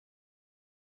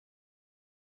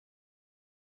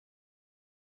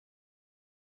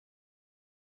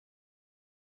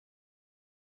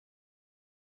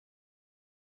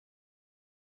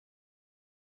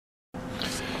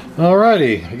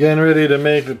Alrighty, getting ready to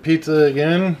make the pizza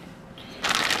again.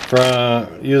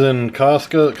 Using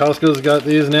Costco. Costco's got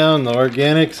these now in the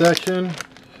organic section.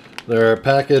 They're a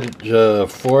package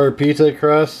of 4 pizza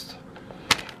crusts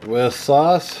with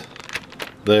sauce.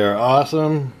 They are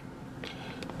awesome.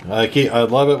 I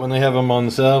love it when they have them on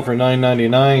sale for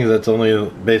 $9.99 because that's only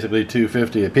basically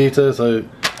 $2.50 a pizza. So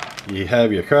you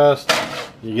have your crust,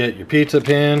 you get your pizza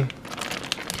pan,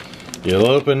 you'll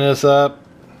open this up.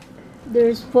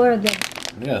 There's 4 of them.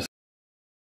 Yes.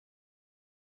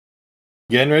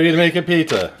 Getting ready to make a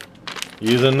pizza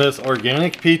using this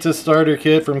organic pizza starter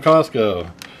kit from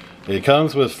Costco. It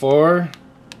comes with 4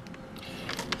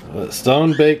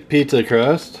 stone baked pizza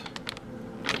crust.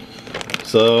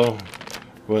 So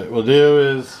what we'll do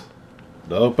is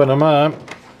open them up.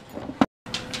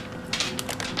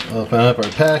 Open up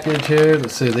our package here.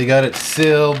 Let's see, they got it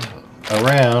sealed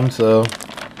around, so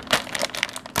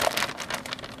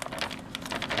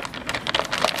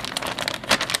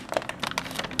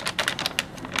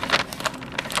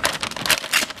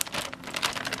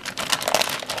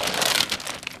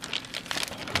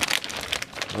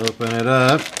open it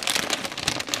up.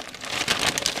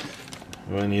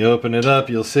 When you open it up,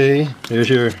 you'll see here's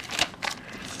your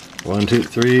 1, 2,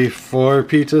 3, 4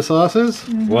 pizza sauces,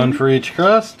 1 for each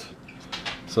crust.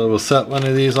 So we'll set one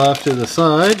of these off to the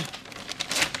side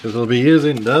because we'll be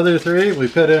using the other 3 we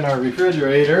put in our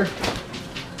refrigerator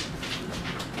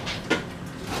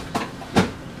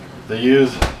to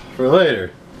use for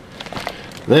later.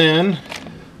 Then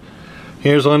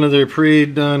here's one of their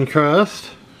pre-done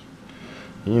crust.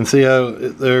 You can see how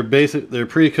they're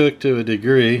pre-cooked to a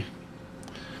degree.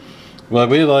 What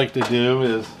we like to do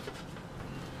is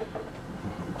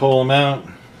pull them out,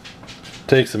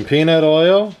 take some peanut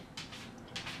oil,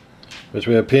 which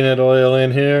we have peanut oil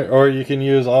in here, or you can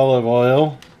use olive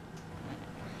oil.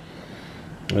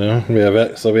 Yeah, we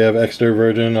have extra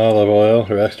virgin olive oil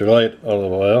or extra light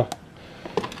olive oil.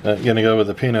 I'm gonna go with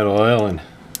the peanut oil and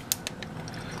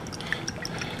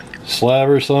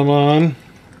slaver some on.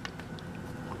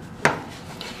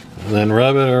 Then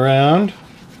rub it around.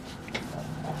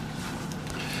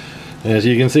 As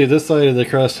you can see, this side of the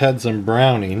crust had some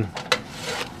browning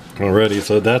already,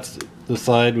 so that's the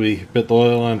side we put the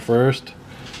oil on first.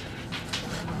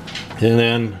 And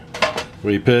then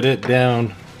we put it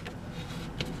down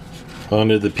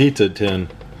onto the pizza tin.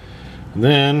 And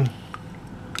then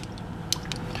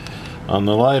on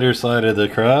the lighter side of the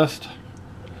crust,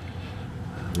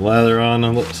 lather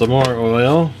on some more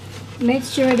oil. Make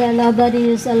sure that nobody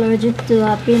is allergic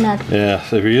to peanut. Yeah,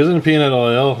 so if you're using peanut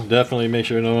oil, definitely make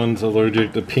sure no one's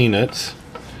allergic to peanuts.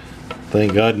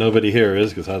 Thank God nobody here is,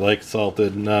 because I like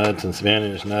salted nuts and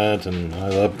Spanish nuts and I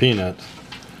love peanuts.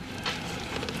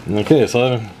 Okay,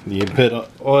 so you put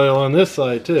oil on this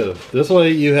side too. This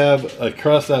way you have a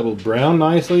crust that will brown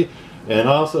nicely, and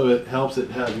also it helps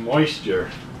it have moisture.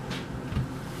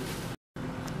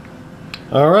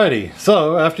 Alrighty,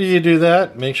 so after you do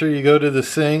that, make sure you go to the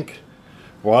sink.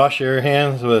 Wash your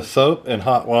hands with soap and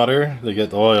hot water to get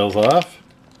the oils off.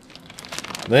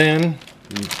 Then,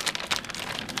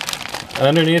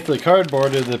 underneath the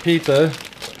cardboard of the pizza,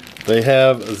 they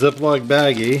have a Ziploc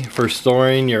baggie for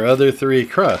storing your other 3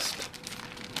 crusts.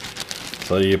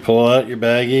 So you pull out your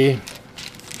baggie,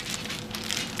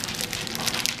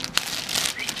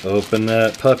 open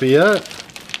that puppy up,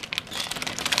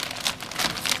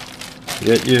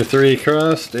 get your 3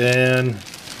 crusts, and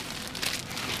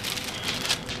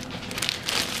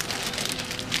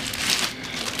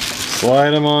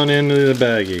slide them on into the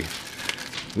baggie.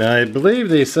 Now I believe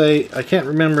they say, I can't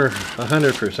remember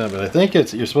 100%, but I think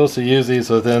you're supposed to use these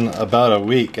within about a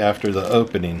week after the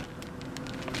opening.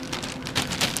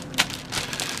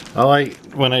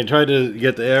 When I try to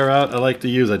get the air out, I like to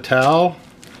use a towel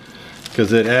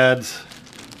because it adds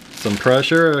some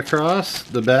pressure across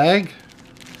the bag.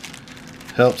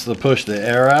 Helps to push the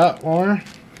air out more.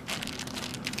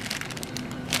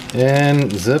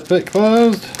 And zip it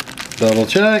closed. Double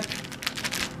check.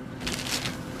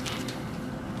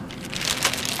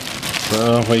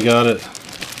 So we got it,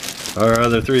 our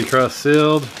other 3 crusts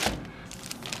sealed.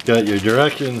 Got your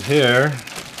directions here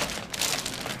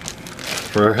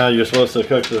for how you're supposed to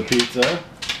cook the pizza.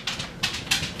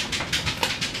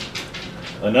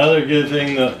 Another good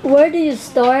thing that... Where do you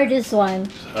store this one?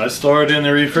 I store it in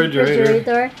the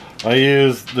refrigerator. I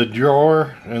use the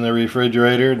drawer in the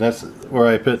refrigerator. That's where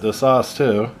I put the sauce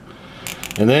too.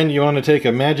 And then you want to take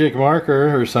a magic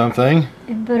marker or something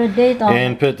and put a date on.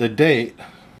 And put the date.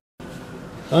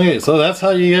 Okay, so that's how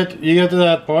you get to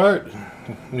that part.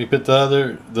 We put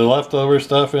the leftover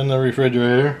stuff in the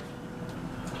refrigerator.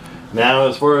 Now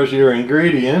as far as your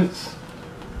ingredients,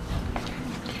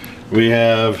 We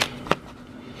have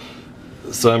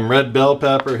some red bell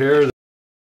pepper here.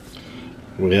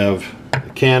 We have a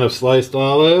can of sliced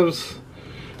olives.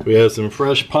 We have some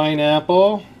fresh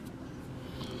pineapple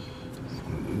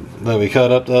that we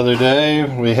cut up the other day.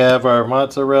 We have our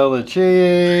mozzarella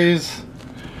cheese.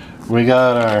 We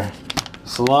got our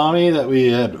salami that we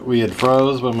had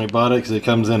froze when we bought it, because it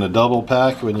comes in a double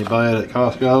pack when you buy it at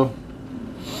Costco.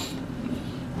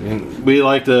 And we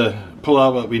like to pull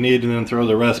out what we need and then throw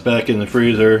the rest back in the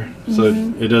freezer so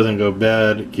it doesn't go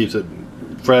bad. It keeps it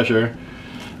fresher.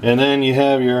 And then you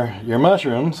have your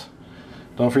mushrooms.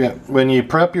 Don't forget, when you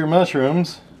prep your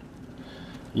mushrooms,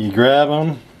 you grab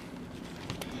them,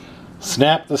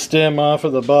 snap the stem off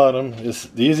of the bottom. It's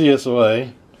the easiest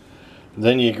way.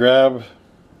 Then you grab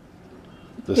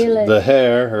the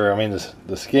hair, or I mean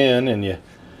the skin, and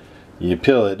you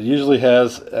peel it. It usually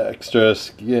has extra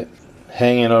skin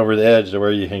hanging over the edge to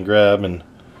where you can grab, and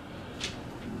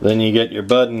then you get your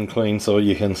button clean so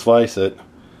you can slice it.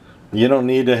 You don't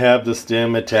need to have the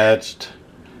stem attached.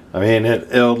 I mean,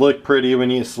 it'll look pretty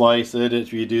when you slice it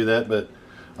if you do that, but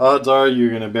odds are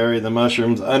you're going to bury the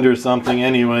mushrooms under something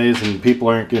anyways, and people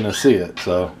aren't going to see it.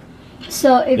 So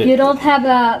if you don't have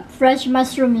a fresh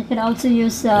mushroom, you can also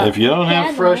use if you don't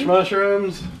have fresh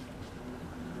mushrooms,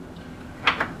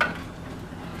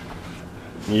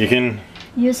 you can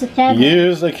use a can.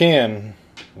 Use a can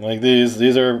like these.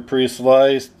 These are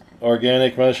pre-sliced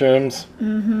organic mushrooms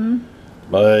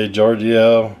by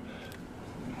Giorgio.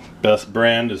 Best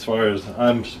brand as far as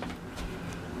I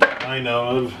know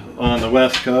of on the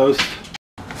West Coast.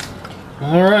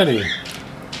 Alrighty,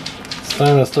 it's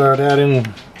time to start adding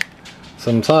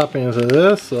some toppings to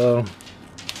this. So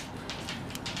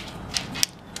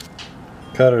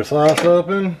cut our sauce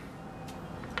open.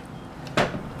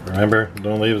 Remember,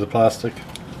 don't leave the plastic.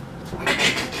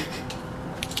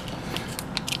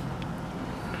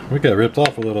 We got ripped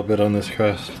off a little bit on this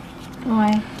crust.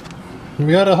 Why?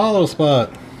 We got a hollow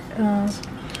spot.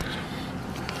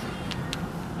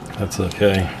 That's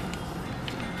okay.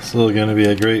 Still gonna be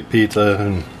a great pizza,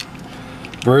 and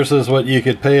versus what you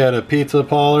could pay at a pizza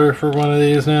parlor for one of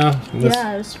these now.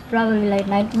 Yeah, it's probably like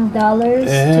 $19,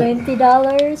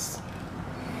 $20.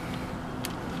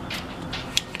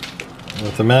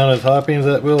 With the amount of toppings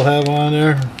that we'll have on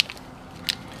there,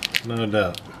 no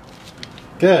doubt.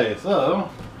 Okay, so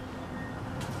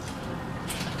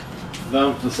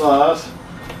dump the sauce.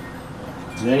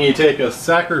 Then you take a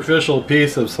sacrificial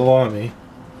piece of salami.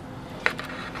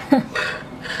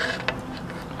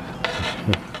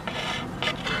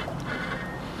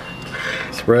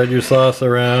 Spread your sauce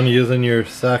around using your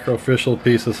sacrificial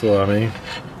piece of salami.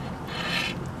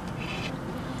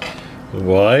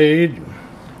 Why,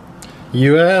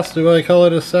 you asked, do I call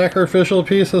it a sacrificial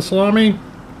piece of salami?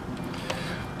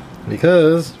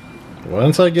 Because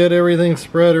once I get everything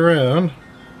spread around,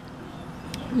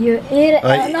 you eat it.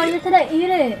 No, you cannot eat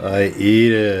it. I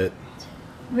eat it.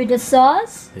 With the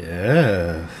sauce?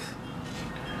 Yes.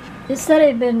 Is that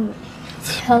even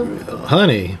healthy?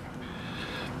 Honey,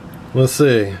 let's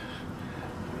see.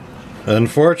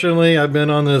 Unfortunately, I've been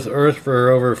on this earth for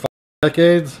over 5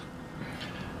 decades.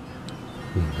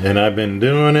 And I've been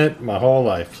doing it my whole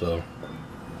life, so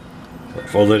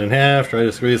fold it in half, try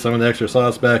to squeeze some of the extra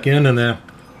sauce back in, and then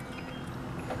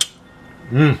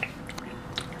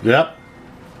yep.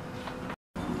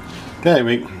 Okay,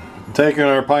 we taken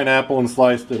our pineapple and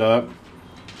sliced it up.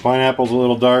 Pineapple's a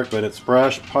little dark, but it's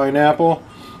fresh pineapple,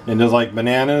 and just like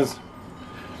bananas,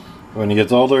 when it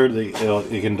gets older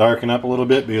it can darken up a little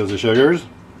bit because of sugars.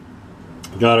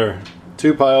 Got our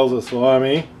 2 piles of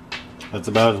salami. That's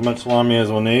about as much salami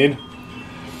as we'll need.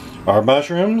 Our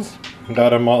mushrooms,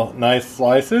 got them all nice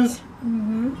slices.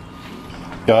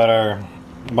 Got our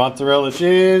mozzarella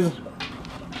cheese.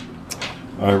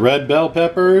 Our red bell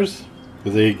peppers,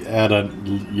 because they add a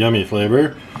yummy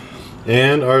flavor.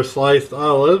 And our sliced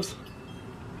olives.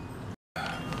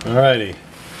 Alrighty.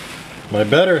 My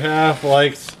better half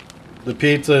likes the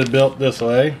pizza built this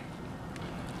way.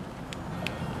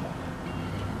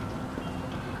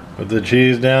 Put the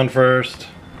cheese down first,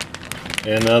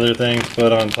 and the other things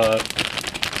put on top.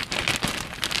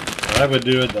 I would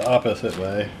do it the opposite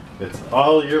way. It's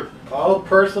all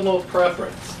personal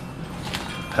preference.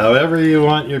 However you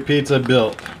want your pizza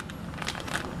built.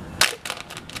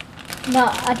 No,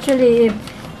 actually,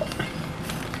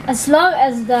 as long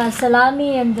as the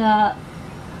salami and the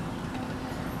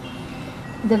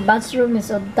mushroom is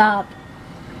on top.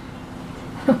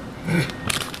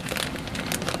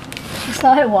 That's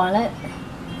how I want it.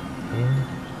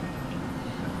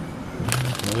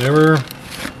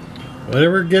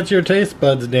 Whatever gets your taste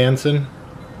buds dancing.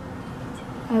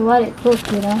 I want it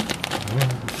cooked, you know.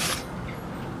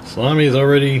 Salami's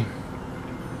already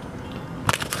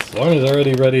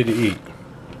ready to eat.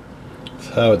 That's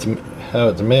how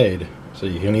it's made. So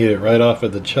you can eat it right off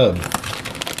of the chub.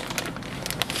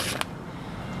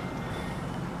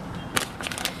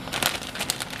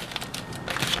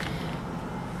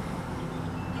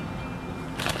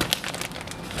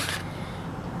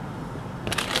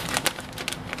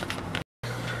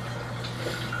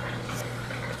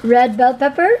 Red bell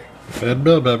pepper. Red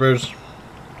bell peppers.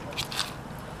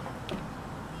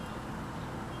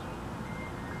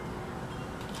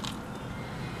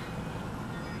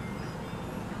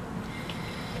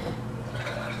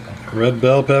 Red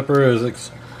bell pepper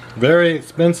is very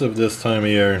expensive this time of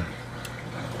year.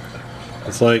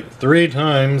 It's like 3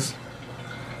 times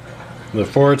the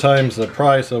 4 times the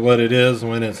price of what it is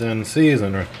when it's in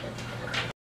season.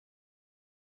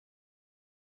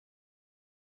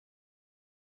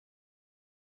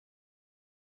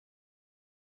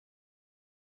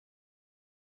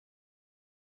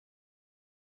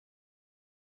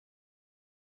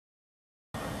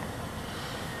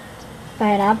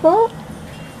 Pineapple.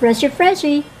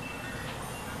 Freshy.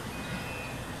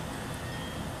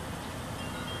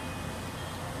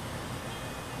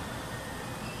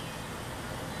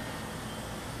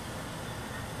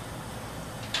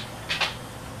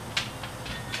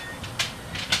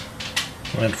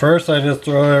 At first I just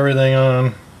throw everything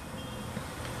on,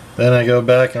 then I go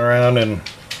back around and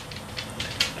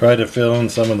try to fill in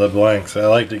some of the blanks. I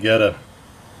like to get a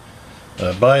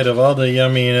bite of all the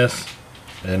yumminess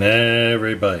in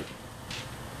every bite.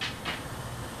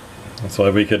 That's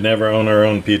why we could never own our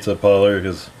own pizza parlor,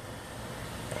 because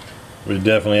we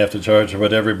definitely have to charge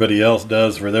what everybody else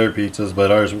does for their pizzas,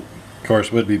 but ours of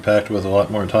course would be packed with a lot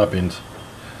more toppings.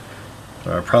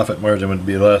 Our profit margin would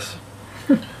be less.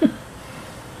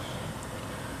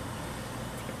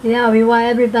 Yeah, we want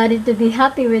everybody to be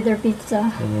happy with their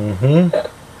pizza.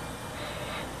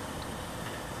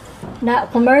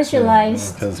 Not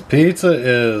commercialized. Because pizza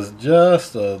is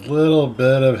just a little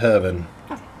bit of heaven.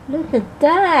 Look at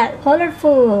that,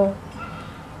 colorful.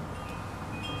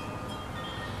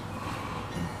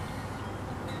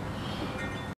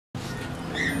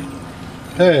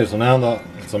 Okay, so now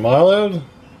some olives.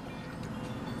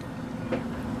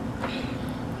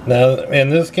 Now in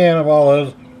this can of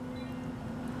olives,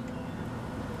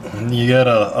 you get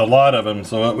a lot of them.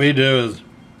 So what we do is,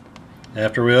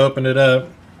 after we open it up,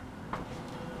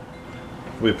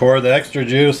 we pour the extra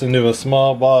juice into a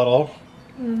small bottle,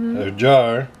 a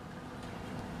jar,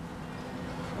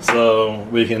 so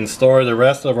we can store the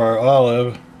rest of our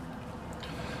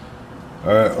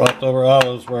leftover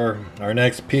olives for our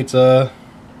next pizza.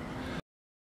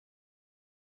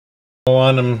 I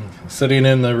want them sitting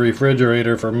in the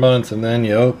refrigerator for months, and then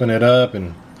you open it up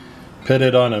and put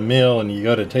it on a meal and you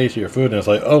go to taste your food and it's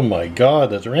like, oh my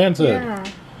god, that's rancid. Yeah.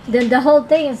 Then the whole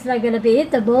thing is not going to be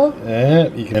eatable. Yeah,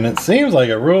 and it seems like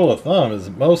a rule of thumb is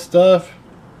most stuff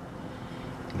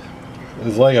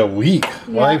is like a week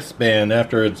lifespan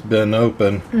after it's been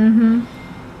open.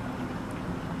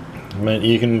 I mean,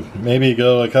 you can maybe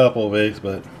go a couple of weeks,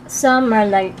 but some are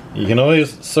like... You can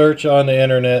always search on the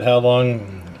internet how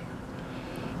long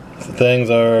things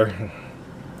are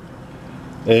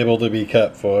able to be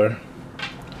kept for.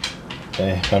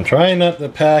 Okay, I'm trying not to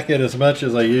pack it as much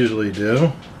as I usually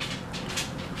do.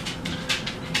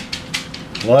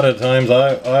 A lot of times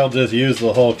I'll just use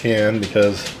the whole can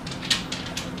because,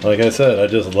 like I said, I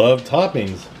just love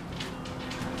toppings.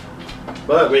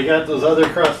 But we got those other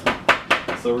crusts,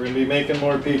 so we're going to be making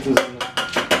more pizzas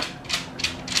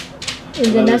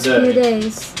in the next few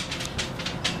days.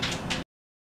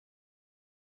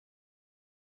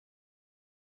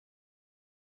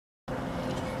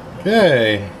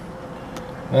 Okay,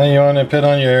 now you want to put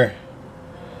on your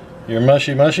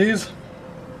mushy mushies.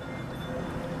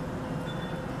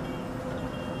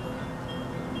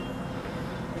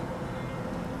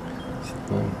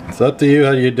 It's up to you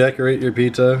how you decorate your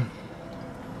pizza.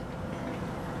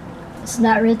 It's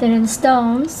not written in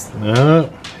stones.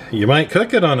 No, you might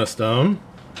cook it on a stone,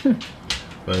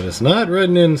 but it's not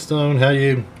written in stone how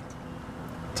you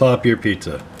top your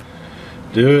pizza.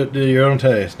 Do it to your own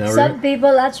taste. Now some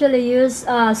people actually use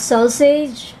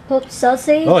sausage, cooked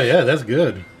sausage. Oh yeah, that's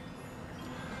good.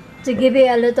 To give it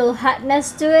a little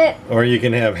hotness to it. Or you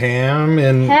can have ham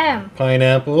and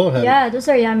pineapple. Yeah, those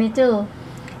are yummy too.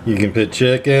 You can put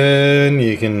chicken,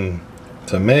 you can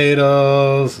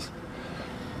tomatoes.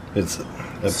 It's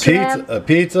a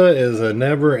pizza is a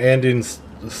never-ending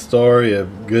story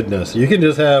of goodness. You can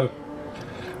just have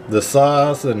the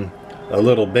sauce and a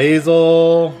little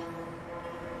basil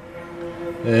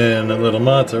and a little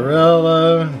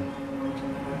mozzarella.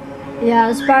 Yeah,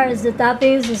 as far as the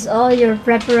toppings, it's all your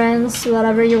preference,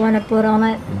 whatever you want to put on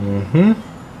it.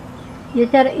 You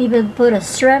can even put a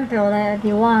shrimp on it if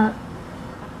you want.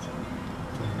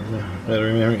 Gotta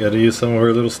remember, gotta use some of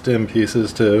our little stem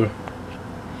pieces too.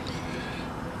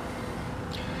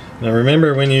 Now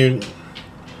remember, when you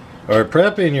are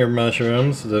prepping your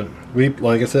mushrooms,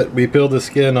 like I said, we peel the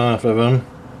skin off of them.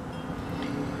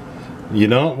 You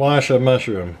don't wash a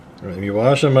mushroom. When you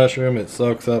wash a mushroom, it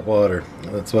soaks up water.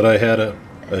 That's what I had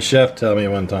a chef tell me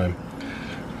one time.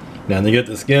 Now to get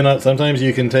the skin out, sometimes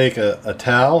you can take a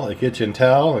towel, a kitchen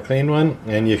towel, a clean one,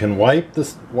 and you can wipe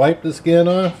the skin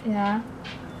off. Yeah.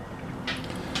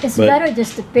 It's better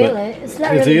just to peel it. It's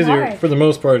not really easier hard. for the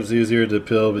most part. It's easier to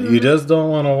peel, but you just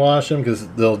don't want to wash them because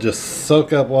they'll just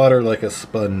soak up water like a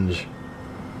sponge.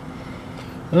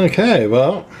 Okay,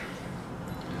 well,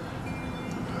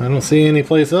 I don't see any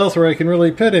place else where I can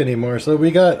really pit anymore. So we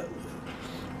got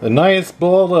a nice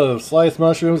bowl of sliced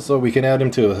mushrooms, so we can add them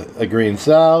to a green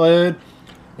salad,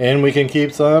 and we can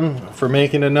keep some for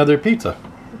making another pizza.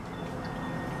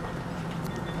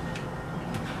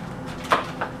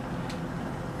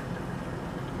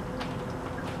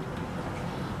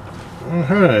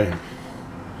 Alright.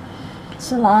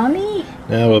 Salami?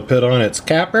 Now we'll put on its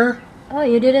capper. Oh,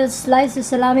 you didn't slice the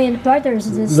salami in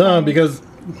quarters this No, time. because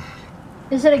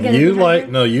Is it gonna you be like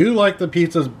harder? no, you like the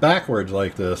pizzas backwards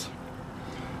like this.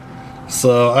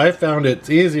 So I found it's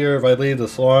easier if I leave the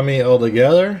salami all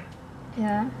together,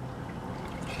 Yeah.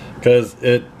 because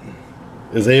it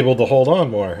is able to hold on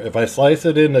more. If I slice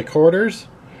it into quarters,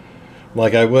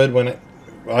 like I would when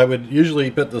I would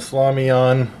usually put the salami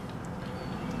on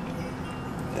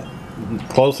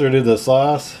closer to the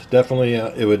sauce. Definitely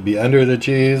it would be under the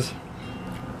cheese.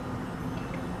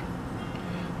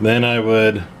 Then I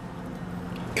would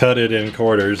cut it in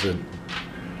quarters and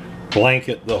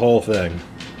blanket the whole thing.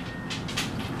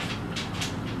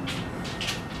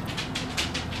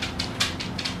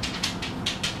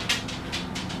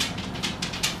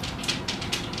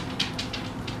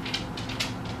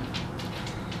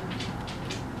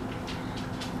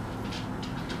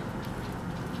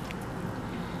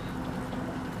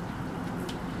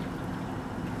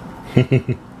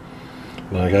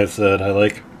 Like I said,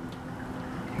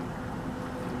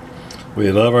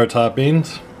 we love our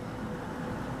toppings.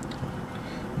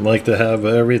 Like to have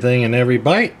everything in every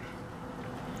bite.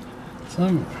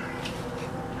 And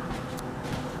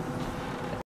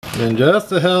just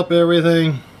to help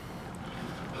everything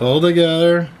hold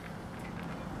together,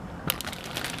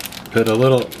 put a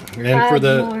little in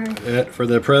for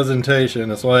the presentation.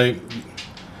 That's why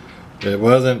it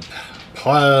wasn't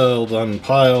piled on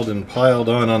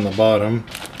the bottom.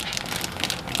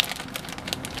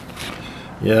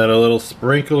 You add a little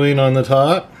sprinkling on the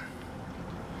top.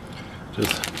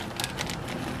 Just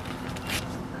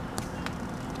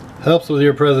helps with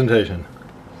your presentation.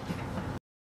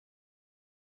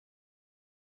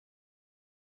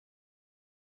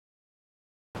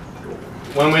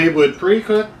 When we would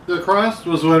pre-cook the crust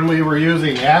was when we were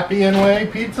using Appian Way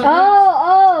pizza.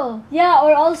 Oh, yeah,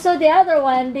 or also the other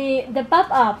one, the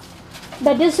pop-up.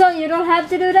 But this one, you don't have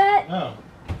to do that? No,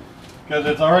 because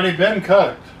it's already been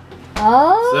cooked.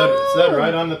 Oh. It said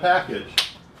right on the package.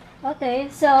 Okay,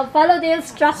 so follow the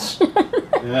instructions.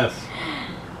 Yes.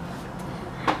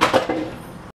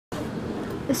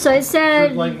 So it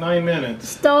said Like 9 minutes.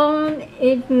 stone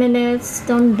 8 minutes,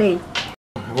 stone bake.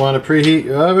 You want to preheat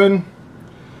your oven.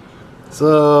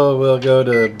 So we'll go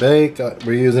to bake.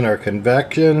 We're using our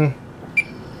convection.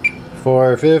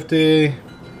 450.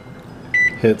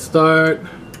 Hit start.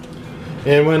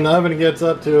 And when the oven gets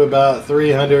up to about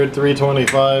 300,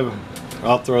 325,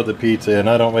 I'll throw the pizza in.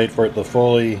 I don't wait for it to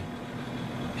fully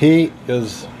heat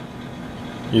because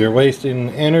you're wasting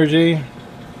energy.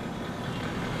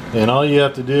 And all you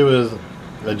have to do is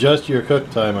adjust your cook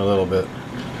time a little bit.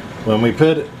 When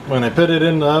I put it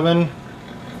in the oven,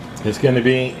 it's going to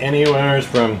be anywhere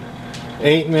from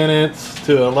 8 minutes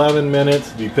to 11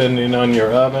 minutes depending on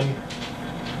your oven.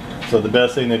 So the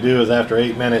best thing to do is after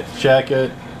 8 minutes check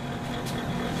it.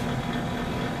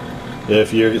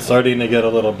 If you're starting to get a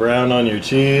little brown on your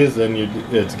cheese, then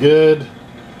it's good.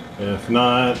 If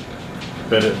not,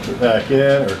 put it back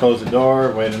in or close the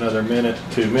door, wait another minute,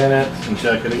 2 minutes, and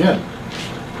check it again.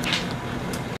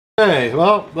 Okay,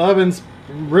 well, the oven's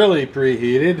really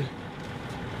preheated.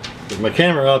 My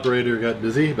camera operator got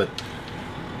busy, but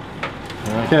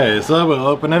okay, so we'll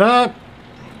open it up.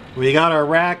 We got our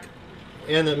rack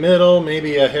in the middle,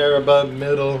 maybe a hair above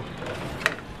middle.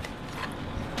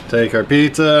 Take our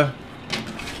pizza,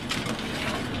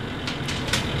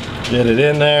 get it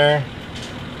in there,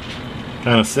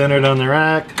 kind of centered on the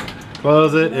rack,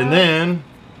 close it, and then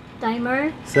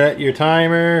Timer. Set your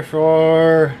timer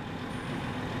for,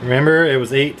 remember it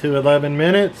was 8 to 11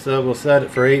 minutes, so we'll set it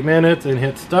for 8 minutes and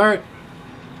hit start.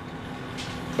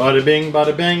 Bada bing,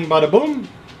 bada bang, bada boom.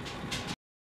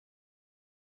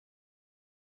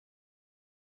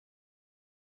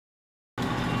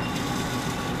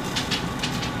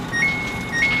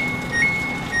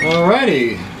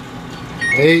 Alrighty,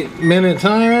 8-minute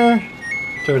timer.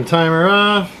 Turn timer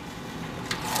off.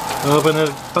 Open the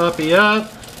puppy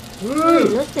up. Ooh,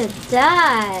 look at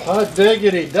that. Hot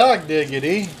diggity, dog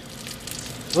diggity.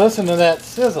 Listen to that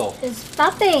sizzle. It's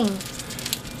popping.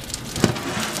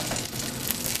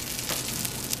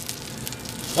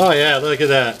 Oh yeah, look at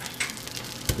that.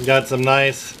 We got some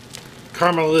nice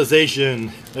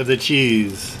caramelization of the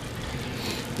cheese.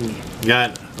 We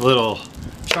got a little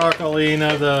charcoaling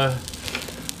of the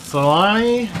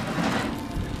salami.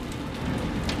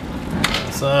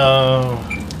 So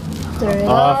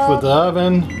off with the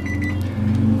oven.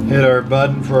 Hit our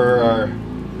button for our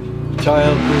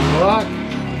child-proof lock.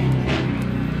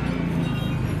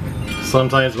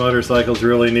 Sometimes motorcycles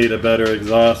really need a better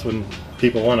exhaust when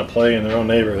people want to play in their own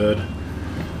neighborhood.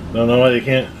 Don't know why they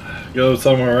can't go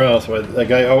somewhere else. Why that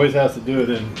guy always has to do it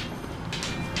in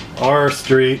our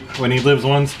street when he lives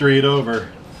one street over.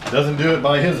 Doesn't do it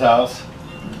by his house.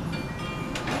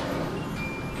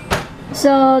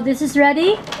 So this is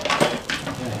ready?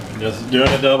 Just doing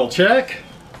a double check.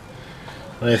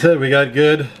 Like I said, we got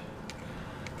good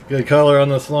color on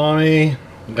the salami.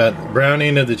 We got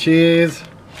browning of the cheese.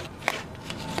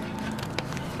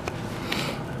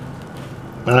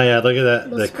 Oh yeah, look at that.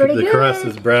 The crust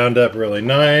is browned up really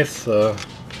nice. So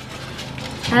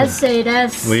I'd say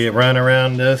that's... We run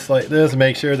around this like this,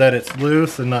 make sure that it's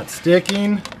loose and not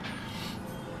sticking.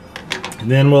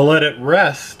 And then we'll let it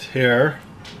rest here,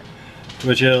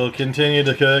 which it'll continue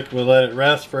to cook. We'll let it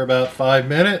rest for about 5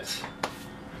 minutes.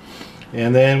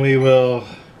 And then we will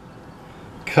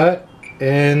cut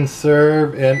and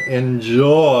serve and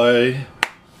enjoy.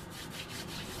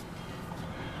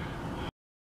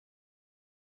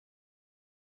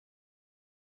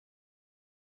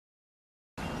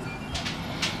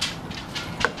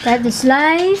 Got the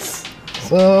slice.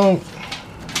 So,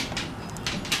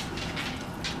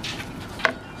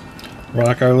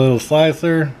 rock our little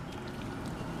slicer.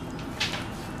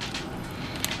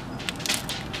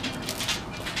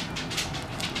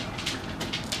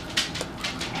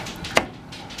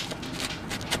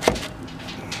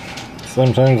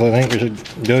 Sometimes I think we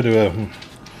should go to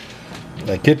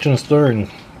a kitchen store and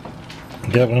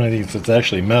get one of these that's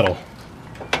actually metal.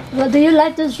 Well, do you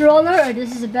like this roller or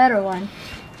this is a better one?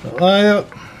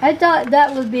 I thought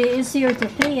that would be easier to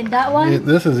clean. That one?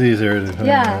 This is easier to clean.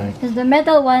 Yeah, because the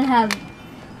metal one have,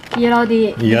 you know,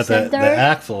 you got the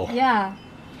axle. Yeah,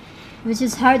 which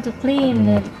is hard to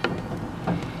clean.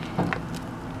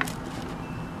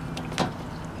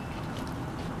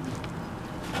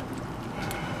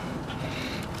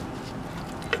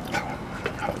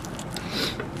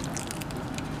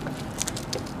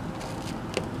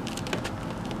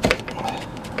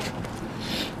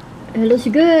 It looks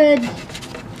good.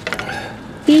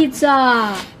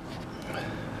 Pizza.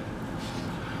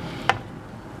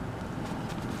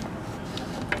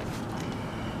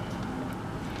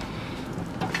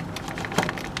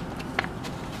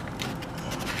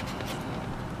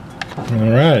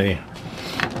 Alrighty.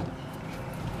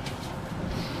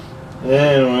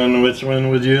 And which one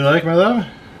would you like, my love?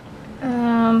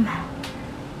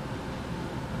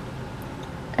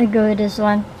 I go with this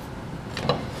one.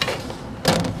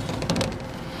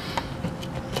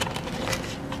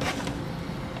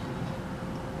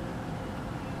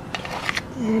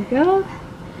 There we go.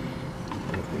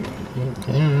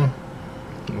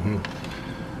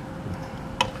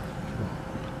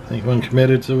 I think one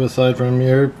committed suicide from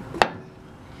your...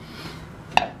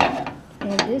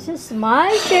 And this is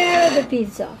my share of the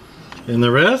pizza. And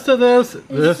the rest of this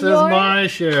is my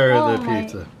share of the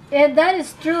pizza. And that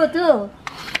is true too.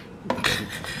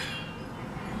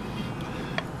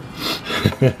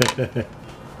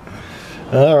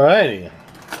 Alrighty.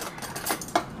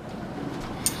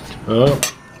 Oh.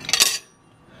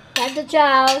 Got the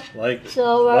chow. Like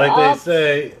they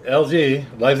say, LG,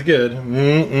 life's good.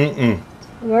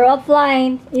 We're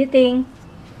offline eating.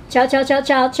 Chow, chow, chow,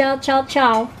 chow, chow, chow,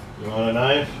 chow. You want a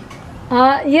knife?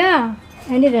 Yeah.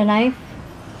 I need a knife.